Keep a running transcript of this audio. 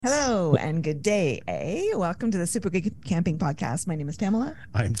Hello and good day, Welcome to the Super Good Camping Podcast. My name is Pamela.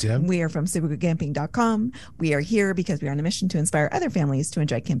 I'm Tim. We are from supergoodcamping.com. We are here because we are on a mission to inspire other families to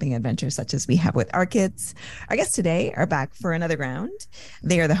enjoy camping adventures such as we have with our kids. Our guests today are back for another round.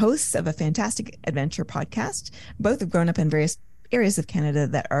 They are the hosts of a fantastic adventure podcast. Both have grown up in various areas of Canada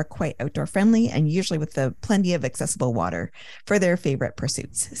that are quite outdoor friendly and usually with plenty of accessible water for their favorite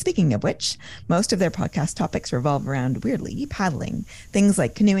pursuits. Speaking of which, most of their podcast topics revolve around, weirdly, paddling. Things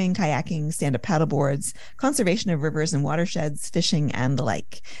like canoeing, kayaking, stand-up paddleboards, conservation of rivers and watersheds, fishing, and the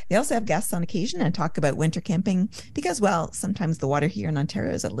like. They also have guests on occasion and talk about winter camping because, well, sometimes the water here in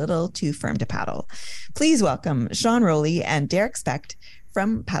Ontario is a little too firm to paddle. Please welcome Sean Rowley and Derek Specht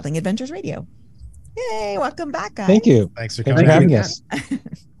from Paddling Adventures Radio. Yay, welcome back, guys. Thank you. Thanks for having us.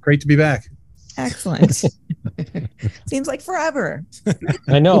 Great to be back. Excellent. Seems like forever.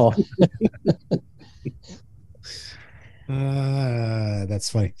 I know. That's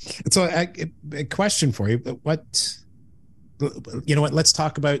funny. So a question for you. You know what? Let's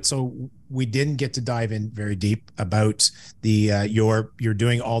talk about, so we didn't get to dive in very deep about the you're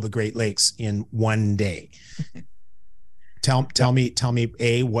doing all the Great Lakes in one day. Tell me,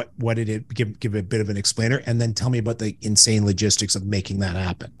 what did it give a bit of an explainer, and then tell me about the insane logistics of making that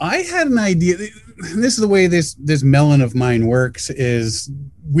happen. I had an idea. This is the way this melon of mine works, is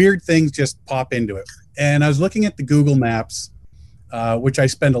weird things just pop into it. And I was looking at the Google Maps, which I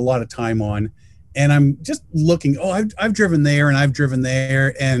spend a lot of time on, and I'm just looking, I've driven there and I've driven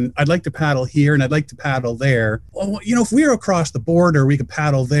there, and I'd like to paddle here and I'd like to paddle there. Well, if we were across the border, we could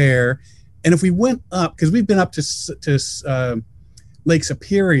paddle there. And if we went up, because we've been up to Lake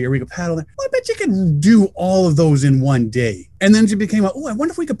Superior, we could paddle there. Well, I bet you could do all of those in one day. And then it became, I wonder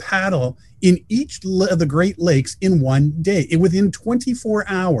if we could paddle in each of the Great Lakes in one day, within 24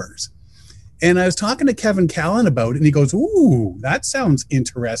 hours. And I was talking to Kevin Callan about it, and he goes, ooh, that sounds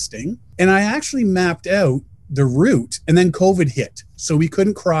interesting. And I actually mapped out the route, and then COVID hit, so we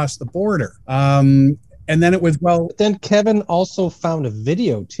couldn't cross the border. And then it was, But then Kevin also found a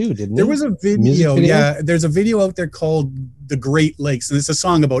video too, didn't he? There was a video. Yeah, there's a video out there called The Great Lakes, and it's a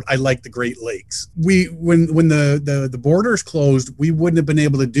song about I like the Great Lakes. When the borders closed, we wouldn't have been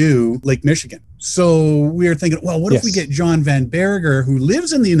able to do Lake Michigan. So we were thinking, well, what if we get John Van Berger, who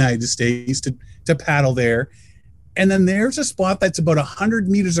lives in the United States, to paddle there? And then there's a spot that's about 100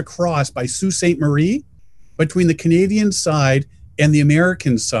 meters across by Sault Ste. Marie, between the Canadian side and the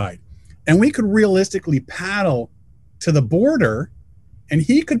American side. And we could realistically paddle to the border, and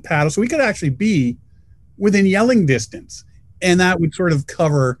he could paddle. So we could actually be within yelling distance. And that would sort of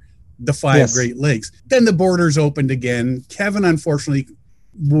cover the five Great Lakes. Then the borders opened again. Kevin, unfortunately,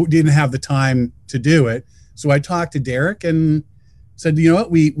 didn't have the time to do it. So I talked to Derek and said, you know what,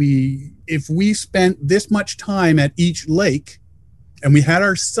 if we spent this much time at each lake and we had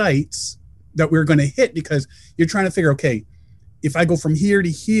our sites that we were going to hit, because you're trying to figure, okay, if I go from here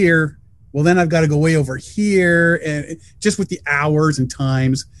to here, well, then I've got to go way over here, and just with the hours and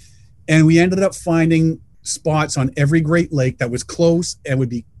times. And we ended up finding spots on every Great Lake that was close and would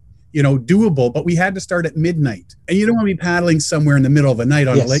be, doable, but we had to start at midnight. And you don't want to be paddling somewhere in the middle of the night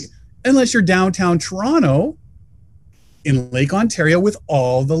on a lake, unless you're downtown Toronto in Lake Ontario with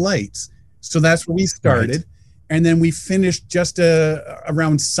all the lights. So that's where we started. Right. And then we finished just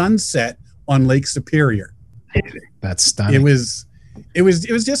around sunset on Lake Superior. That's stunning. It was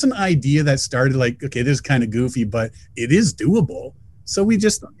just an idea that started like, okay, this is kind of goofy, but it is doable. So we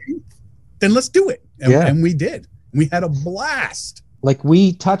just, then let's do it. And we did. We had a blast. Like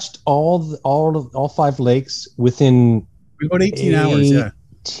we touched all five lakes within about 18 hours. Yeah.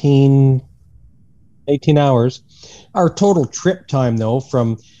 18 hours. Our total trip time though,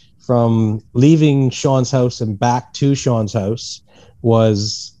 from leaving Sean's house and back to Sean's house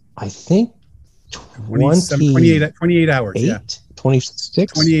was, I think, 28 hours.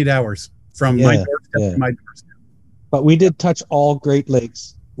 26? 28 hours from my doorstep to my doorstep. But we did touch all Great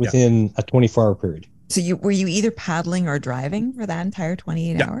Lakes within a 24-hour period. So were you either paddling or driving for that entire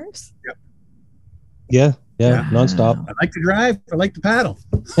 28 hours? Yep. Yeah, nonstop. I like to drive. I like to paddle.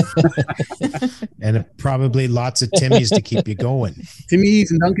 And probably lots of Timmy's to keep you going.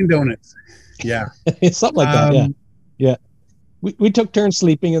 Timmy's and Dunkin' Donuts. Yeah. It's something like that. Yeah. We took turns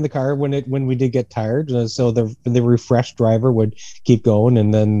sleeping in the car when we did get tired. So the refreshed driver would keep going,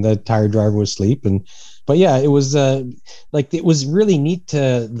 and then the tired driver would sleep. But yeah, it was it was really neat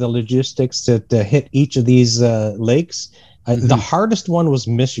the logistics to hit each of these lakes. The hardest one was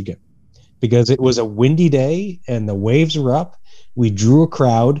Michigan, because it was a windy day and the waves were up. We drew a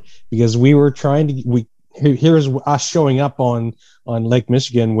crowd because we were here's us showing up on Lake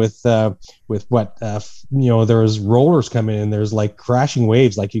Michigan with what there was rollers coming in. There's like crashing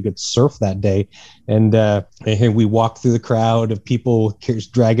waves, like you could surf that day, and we walked through the crowd of people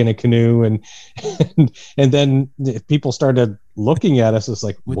dragging a canoe, and then people started looking at us. It's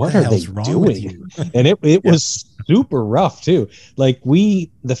like, what are they doing? And it was super rough too. Like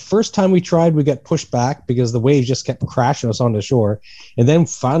the first time we tried, we got pushed back because the waves just kept crashing us on the shore. And then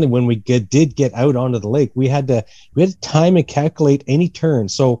finally, when we did get out onto the lake, we had to time and calculate any turn.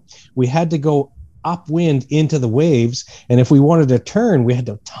 So we had to go upwind into the waves, and if we wanted to turn, we had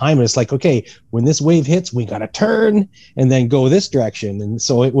to time it. It's like, okay, when this wave hits, we got to turn and then go this direction. And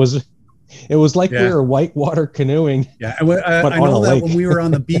so it was like we were whitewater canoeing. Yeah, I know that when we were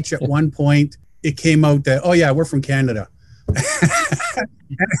on the beach at one point, it came out that, oh yeah, we're from Canada.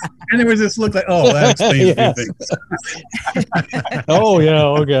 And there was this look like, oh, that explains a few things. Oh yeah,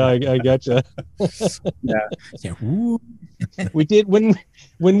 okay, I gotcha. Yeah. We did when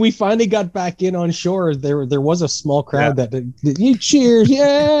we finally got back in on shore. There was a small crowd that you cheers,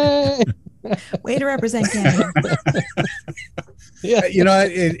 yay! Way to represent Canada. Yeah,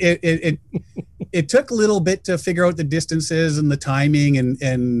 it took a little bit to figure out the distances and the timing and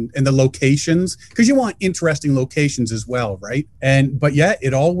the locations, because you want interesting locations as well, right? But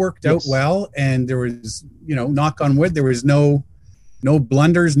it all worked out well, and there was, knock on wood, there was no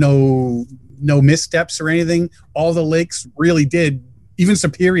blunders, no missteps or anything. All the lakes really did, even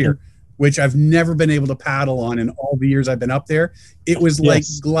Superior, which I've never been able to paddle on in all the years I've been up there. It was like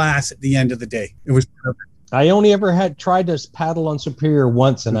glass at the end of the day. It was perfect. I only ever had tried to paddle on Superior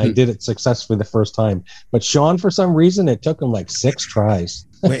once, and I did it successfully the first time. But Sean, for some reason, it took him like 6 tries.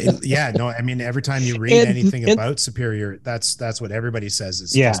 Every time you read anything about Superior, that's what everybody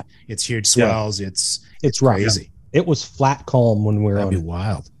says. It's huge swells. Yeah. It's crazy. It was flat calm when we were on. That'd be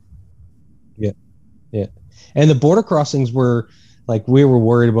wild. Yeah. And the border crossings were like, we were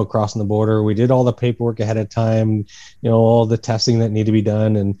worried about crossing the border. We did all the paperwork ahead of time, all the testing that needed to be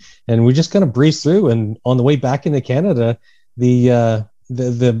done, and we just kind of breezed through. And on the way back into Canada, the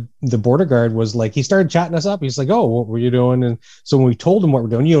border guard was like, he started chatting us up. He's like, "Oh, what were you doing?" And so when we told him what we're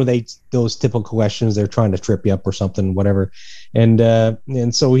doing, those typical questions, they're trying to trip you up or something, whatever.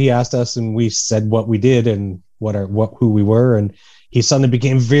 And so he asked us, and we said what we did and who we were, and he suddenly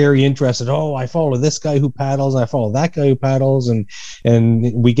became very interested. Oh, I follow this guy who paddles. I follow that guy who paddles. And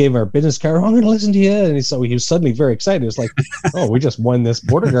we gave him our business card. Oh, I'm going to listen to you. And so he was suddenly very excited. It's like, oh, we just won this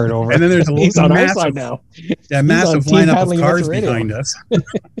border guard over. And then there's he's on our side now. That massive lineup of cars behind us.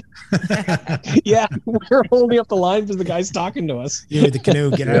 Yeah, we're holding up the line because the guy's talking to us. You the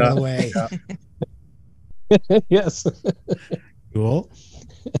canoe, get out of the way. Yeah. Yes. Cool.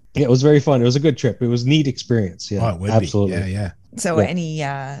 Yeah, it was very fun. It was a good trip. It was a neat experience. Yeah, it would absolutely. Be. Yeah. So any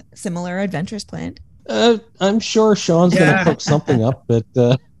similar adventures planned? I'm sure Sean's going to cook something up, but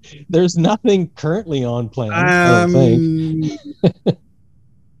there's nothing currently on plan. I don't think.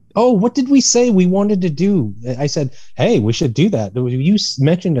 Oh, what did we say we wanted to do? I said, hey, we should do that. You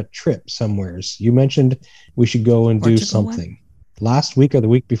mentioned a trip somewheres. You mentioned we should go and do something last week or the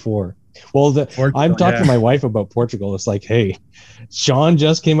week before. Well, I'm talking to my wife about Portugal. It's like, hey, Sean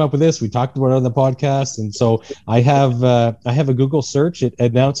just came up with this. We talked about it on the podcast, and so I have a Google search. It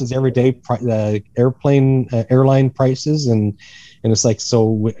announces every day airline prices, and it's like,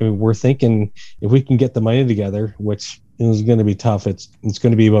 so we're thinking if we can get the money together, which is going to be tough. It's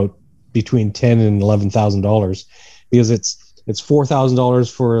going to be about between $10,000 and $11,000, because it's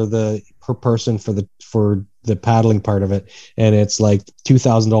 $4,000 per person for the paddling part of it, and it's like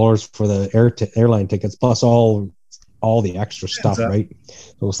 $2,000 for the airline tickets plus all the extra stuff, right?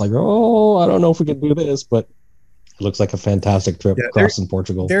 So it's like, oh, I don't know if we can do this, but it looks like a fantastic trip crossing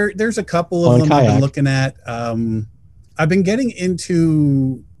Portugal. There's a couple of them kayak. I've been looking at. I've been getting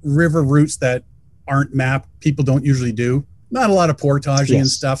into river routes that aren't mapped. People don't usually do. Not a lot of portaging and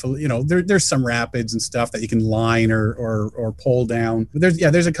stuff. There's some rapids and stuff that you can line or pole down. But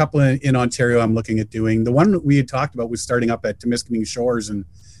there's a couple in Ontario I'm looking at doing. The one we had talked about was starting up at Temiskaming Shores and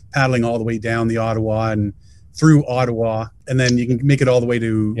paddling all the way down the Ottawa and through Ottawa, and then you can make it all the way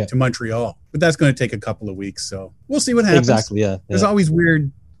to Montreal. But that's going to take a couple of weeks, so we'll see what happens. Exactly. Yeah. There's always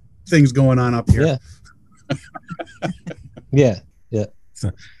weird things going on up here. Yeah. Yeah.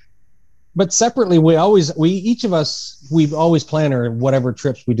 But separately, we've always planned our whatever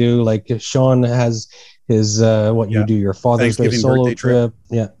trips we do. Like Sean has his you do your Father's Day solo trip.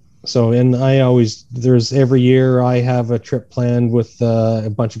 Yeah. So, and there's every year I have a trip planned with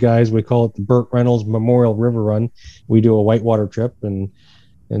a bunch of guys. We call it the Burt Reynolds Memorial River Run. We do a whitewater trip, and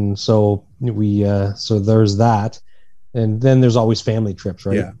so so there's that. And then there's always family trips,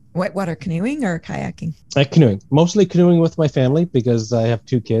 right? Yeah. Whitewater canoeing or kayaking? Canoeing, mostly canoeing with my family because I have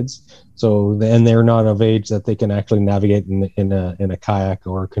 2 kids. So, and they're not of age that they can actually navigate in a kayak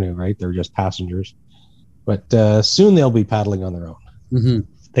or a canoe, right? They're just passengers. But soon they'll be paddling on their own. Mm-hmm.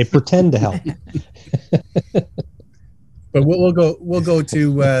 They pretend to help. But we'll go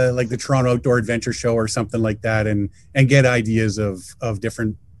to like the Toronto Outdoor Adventure Show or something like that, and get ideas of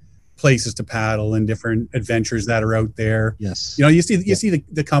different places to paddle and different adventures that are out there. Yes. You see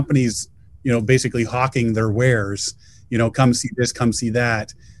the companies, basically hawking their wares. Come see this, come see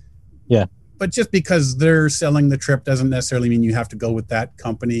that. Yeah. But just because they're selling the trip doesn't necessarily mean you have to go with that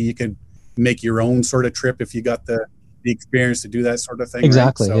company. You could make your own sort of trip if you got the experience to do that sort of thing.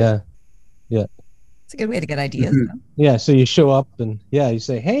 Exactly. Right? So, yeah. It's a good way to get ideas. Mm-hmm. Yeah. So you show up and you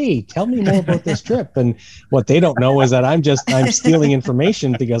say, "Hey, tell me more about this trip." And what they don't know is that I'm stealing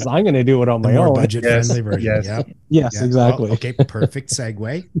information because I'm going to do it on my own. Budget friendly version. Yes. Yeah. Yes, Yeah. exactly. Well, okay. Perfect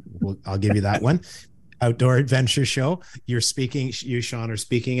segue. I'll give you that one. Outdoor Adventure Show. You, Sean, are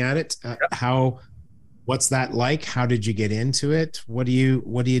speaking at it. What's that like? How did you get into it? What do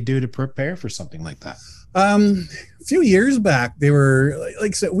you do to prepare for something like that? A few years back, they were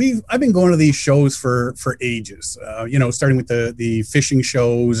like I said, I've been going to these shows for ages, starting with the fishing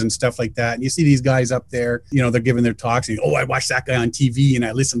shows and stuff like that. And you see these guys up there, they're giving their talks and, I watched that guy on TV and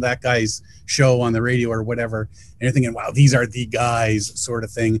I listened to that guy's show on the radio or whatever. And you're thinking, wow, these are the guys sort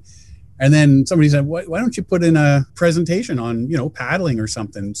of thing. And then somebody said, why don't you put in a presentation on, paddling or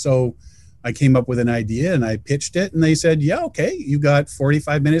something? So I came up with an idea and I pitched it and they said, yeah, okay, you got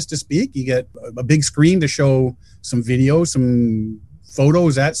 45 minutes to speak. You get a big screen to show some video, some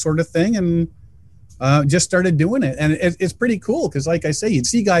photos, that sort of thing. And just started doing it. And it's pretty cool because like I say, you'd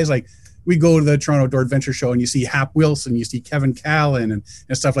see guys like, we go to the Toronto Outdoor Adventure Show and you see Hap Wilson, you see Kevin Callan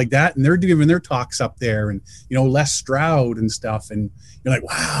and stuff like that. And they're giving their talks up there and, Les Stroud and stuff. And you're like,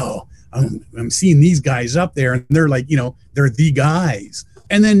 wow, I'm seeing these guys up there and they're like, they're the guys.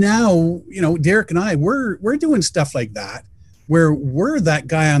 And then now, Derek and I, we're doing stuff like that, where we're that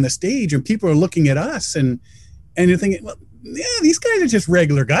guy on the stage and people are looking at us and you're thinking, well, yeah, these guys are just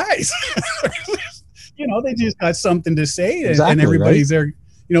regular guys. They just got something to say and everybody's there.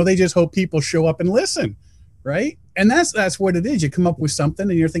 They just hope people show up and listen, right? And that's what it is. You come up with something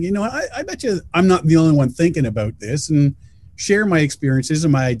and you're thinking, I bet you I'm not the only one thinking about this, and share my experiences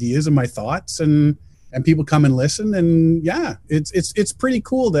and my ideas and my thoughts and people come and listen. And yeah, it's pretty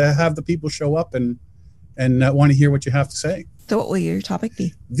cool to have the people show up and want to hear what you have to say. So what will your topic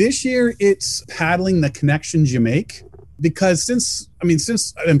be? This year, it's paddling, the connections you make. Because since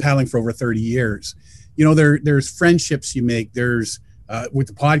I've been paddling for over 30 years, there's friendships you make. There's, with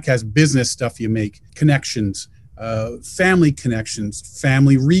the podcast, business stuff you make, connections, family connections,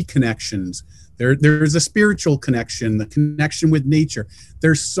 family reconnections. There's a spiritual connection, the connection with nature.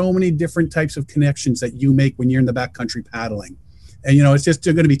 There's so many different types of connections that you make when you're in the backcountry paddling. And, it's just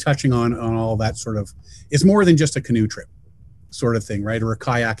going to be touching on all that sort of, it's more than just a canoe trip sort of thing, right? Or a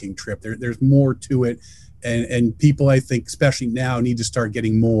kayaking trip. There's more to it. And people, I think, especially now, need to start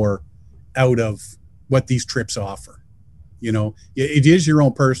getting more out of what these trips offer. It is your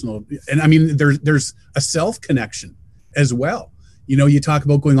own personal, and there's a self connection as well. You talk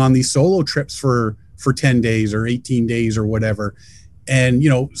about going on these solo trips for 10 days or 18 days or whatever. And,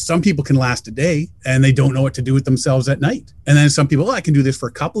 some people can last a day and they don't know what to do with themselves at night. And then some people, I can do this for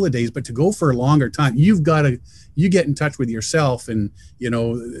a couple of days, but to go for a longer time, you get in touch with yourself and,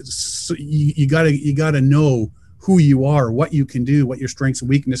 so you gotta know who you are, what you can do, what your strengths and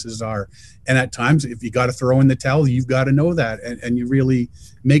weaknesses are. And at times, if you got to throw in the towel, you've got to know that and you really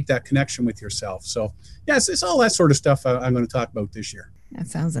make that connection with yourself. So yes, it's all that sort of stuff I'm going to talk about this year. That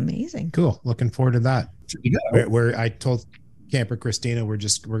sounds amazing. Cool. Looking forward to that. Where I told Camper Christina, we're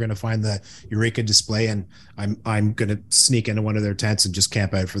going to find the Eureka display and I'm going to sneak into one of their tents and just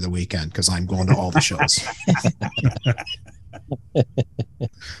camp out for the weekend because I'm going to all the shows.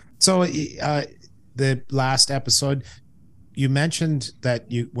 So the last episode, you mentioned that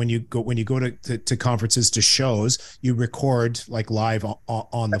when you go to conferences, to shows, you record like live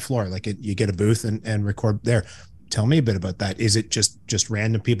on the floor, like you get a booth and record there. Tell me a bit about that. Is it just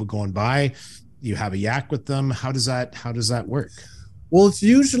random people going by? You have a yak with them? How does that work? Well, it's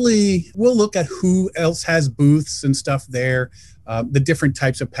usually, we'll look at who else has booths and stuff there, the different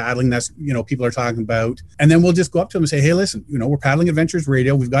types of paddling that's, people are talking about. And then we'll just go up to them and say, hey, listen, we're Paddling Adventures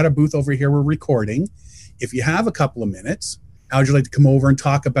Radio. We've got a booth over here. We're recording. If you have a couple of minutes, how would you like to come over and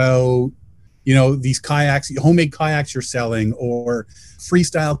talk about, these kayaks, homemade kayaks you're selling, or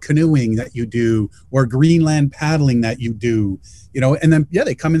freestyle canoeing that you do, or Greenland paddling that you do, and then,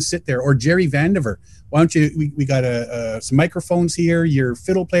 they come and sit there. Or Jerry Vandiver, why don't you, we got some microphones here, your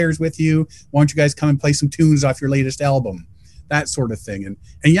fiddle players with you, why don't you guys come and play some tunes off your latest album, that sort of thing. And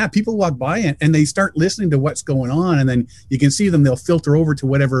yeah, people walk by and they start listening to what's going on, and then you can see them, they'll filter over to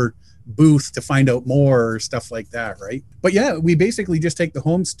whatever booth to find out more, or stuff like that, right? But yeah, we basically just take the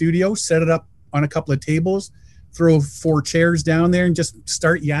home studio, set it up on a couple of tables, throw 4 chairs down there, and just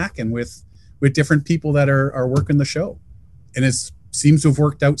start yakking with different people that are working the show. And it seems to have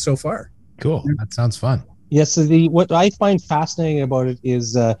worked out so far. Cool. That sounds fun. Yes. Yeah, so what I find fascinating about it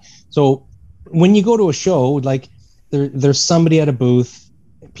is, so when you go to a show, like there's somebody at a booth,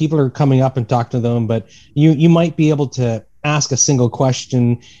 people are coming up and talking to them, but you might be able to ask a single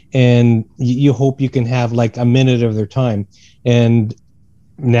question, and you hope you can have like a minute of their time. And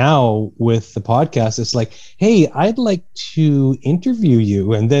now with the podcast, it's like, hey, I'd like to interview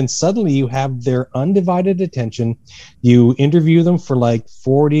you, and then suddenly you have their undivided attention. You interview them for like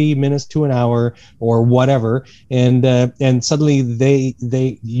 40 minutes to an hour or whatever, and suddenly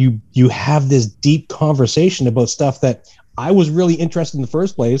you have this deep conversation about stuff that I was really interested in the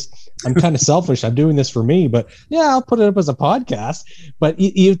first place. I'm kind of selfish. I'm doing this for me, but yeah, I'll put it up as a podcast. But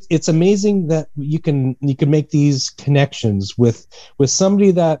it's amazing that you can make these connections with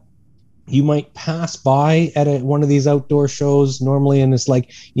somebody that you might pass by at one of these outdoor shows normally, and it's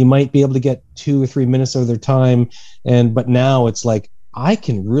like you might be able to get 2 or 3 minutes of their time, but now it's like, I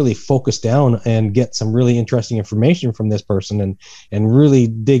can really focus down and get some really interesting information from this person and really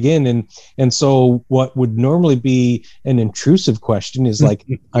dig in. And so what would normally be an intrusive question is like,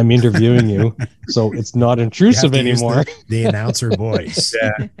 I'm interviewing you, so it's not intrusive anymore. The announcer voice.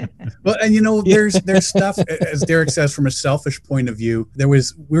 Yeah. Well, and there's stuff, as Derek says, from a selfish point of view. We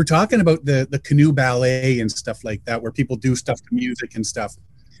were talking about the Canoe ballet and stuff like that, where people do stuff to music and stuff.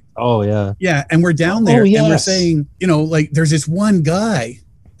 Oh yeah. Yeah. And we're down there and we're saying, like, there's this one guy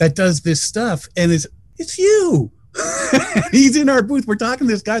that does this stuff, and it's you. He's in our booth. We're talking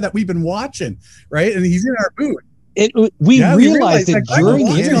to this guy that we've been watching, right? And he's in our booth. We realized it during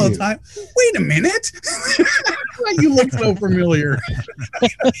the interview. All the time. Wait a minute. You look so familiar.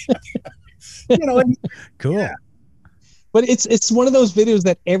 Cool. Yeah. But it's one of those videos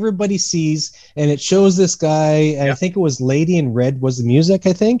that everybody sees, and it shows this guy. Yeah. I think it was Lady in Red was the music,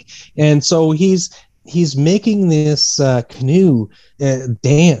 I think. And so he's making this canoe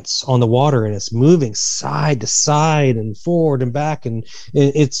dance on the water, and it's moving side to side and forward and back, and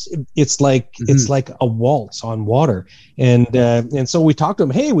it's like it's like a waltz on water. And so we talked to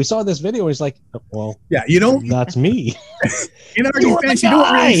him. Hey, we saw this video. And he's like, well, yeah, that's me. In our defense, you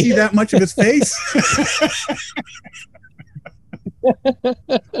don't really see that much of his face.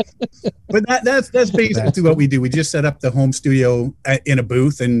 But that's basically what we do. We just set up the home studio in a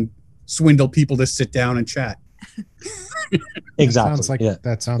booth and swindle people to sit down and chat. Exactly.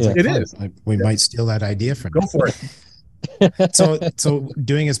 That sounds like it fun. is. Like we might steal that idea from Go for it. So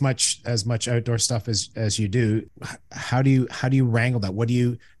doing as much outdoor stuff as you do, how do you wrangle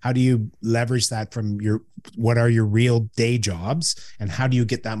that? How do you leverage that from what are your real day jobs, and how do you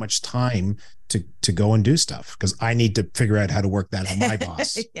get that much time to go and do stuff? Because I need to figure out how to work that on my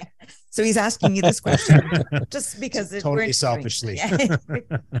boss. Yeah. So he's asking you this question just because totally selfishly. Yeah.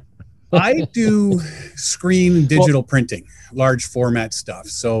 I do screen and digital printing, large format stuff.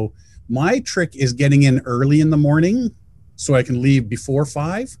 So my trick is getting in early in the morning so I can leave before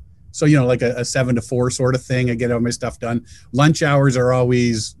 5. So, like a 7 to 4 sort of thing. I get all my stuff done. Lunch hours are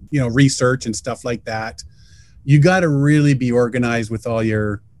always, research and stuff like that. You got to really be organized with all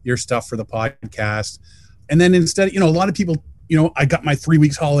your stuff for the podcast. And then instead, a lot of people, I got my 3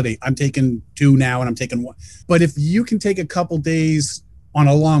 weeks holiday. I'm taking 2 now, and I'm taking 1. But if you can take a couple days on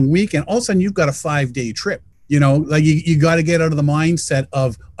a long weekend, all of a sudden you've got a 5-day trip. Like you got to get out of the mindset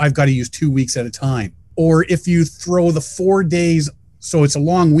of I've got to use 2 weeks at a time. Or if you throw the 4 days, so it's a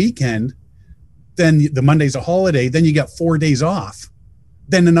long weekend, then the Monday's a holiday, then you got 4 days off,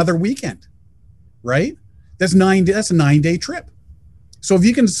 then another weekend, right? That's a 9-day trip. So if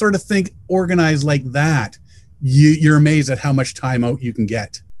you can sort of organize like that, you're amazed at how much time out you can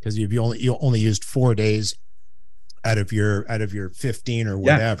get. Because you only used 4 days out of your 15 or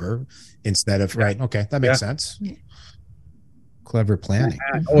whatever, instead of right. Okay, that makes sense. Yeah. Clever planning.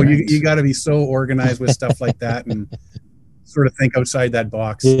 Oh, you got to be so organized with stuff like that and sort of think outside that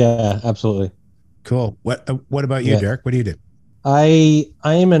box. Yeah, absolutely. Cool. What about you, Derek? What do you do? I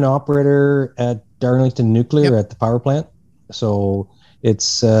am an operator at Darlington Nuclear at the power plant. So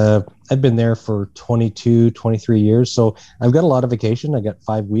it's I've been there for 22, 23 years. So I've got a lot of vacation. I got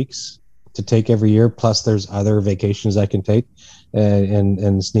 5 weeks to take every year. Plus, there's other vacations I can take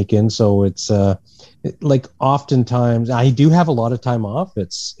and sneak in. So it's like oftentimes I do have a lot of time off.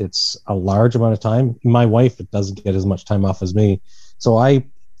 It's a large amount of time. My wife doesn't get as much time off as me, so I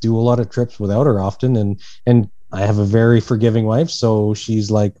do a lot of trips without her often. And I have a very forgiving wife, so she's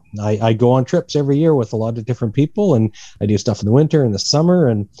like, I go on trips every year with a lot of different people, and I do stuff in the winter and the summer,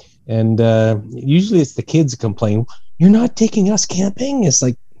 and usually it's the kids that complain, "You're not taking us camping." It's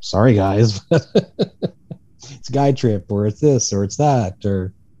like, sorry guys, it's a guy trip, or it's this, or it's that,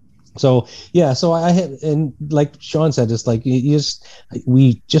 or so yeah. So I had, and like Sean said, it's like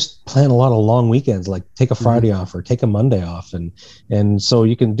we just plan a lot of long weekends, like take a Friday off or take a Monday off, and so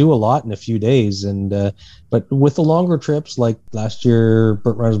you can do a lot in a few days. And but with the longer trips, like last year,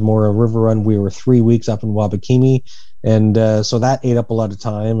 Burt Runs More a River Run, we were 3 weeks up in Wabakimi, and so that ate up a lot of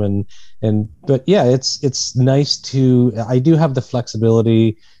time. And but yeah, it's nice to, I do have the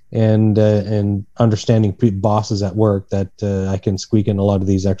flexibility and understanding bosses at work that I can squeak in a lot of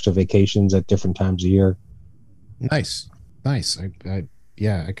these extra vacations at different times of year. Nice.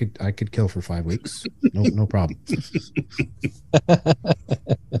 Yeah, I could kill for 5 weeks. No problem.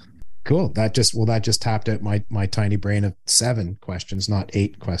 Cool. That just tapped out my tiny brain of 7 questions, not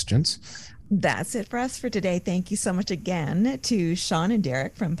 8 questions. That's it for us for today. Thank you so much again to Sean and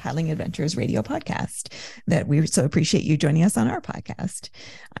Derek from Paddling Adventures Radio Podcast. That we so appreciate you joining us on our podcast.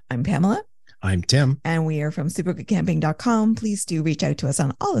 I'm Pamela. I'm Tim. And we are from supergoodcamping.com. Please do reach out to us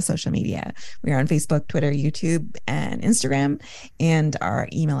on all the social media. We are on Facebook, Twitter, YouTube, and Instagram. And our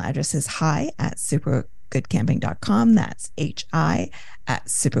email address is hi@supergoodcamping.com. That's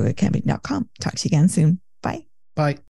hi@supergoodcamping.com. Talk to you again soon. Bye. Bye.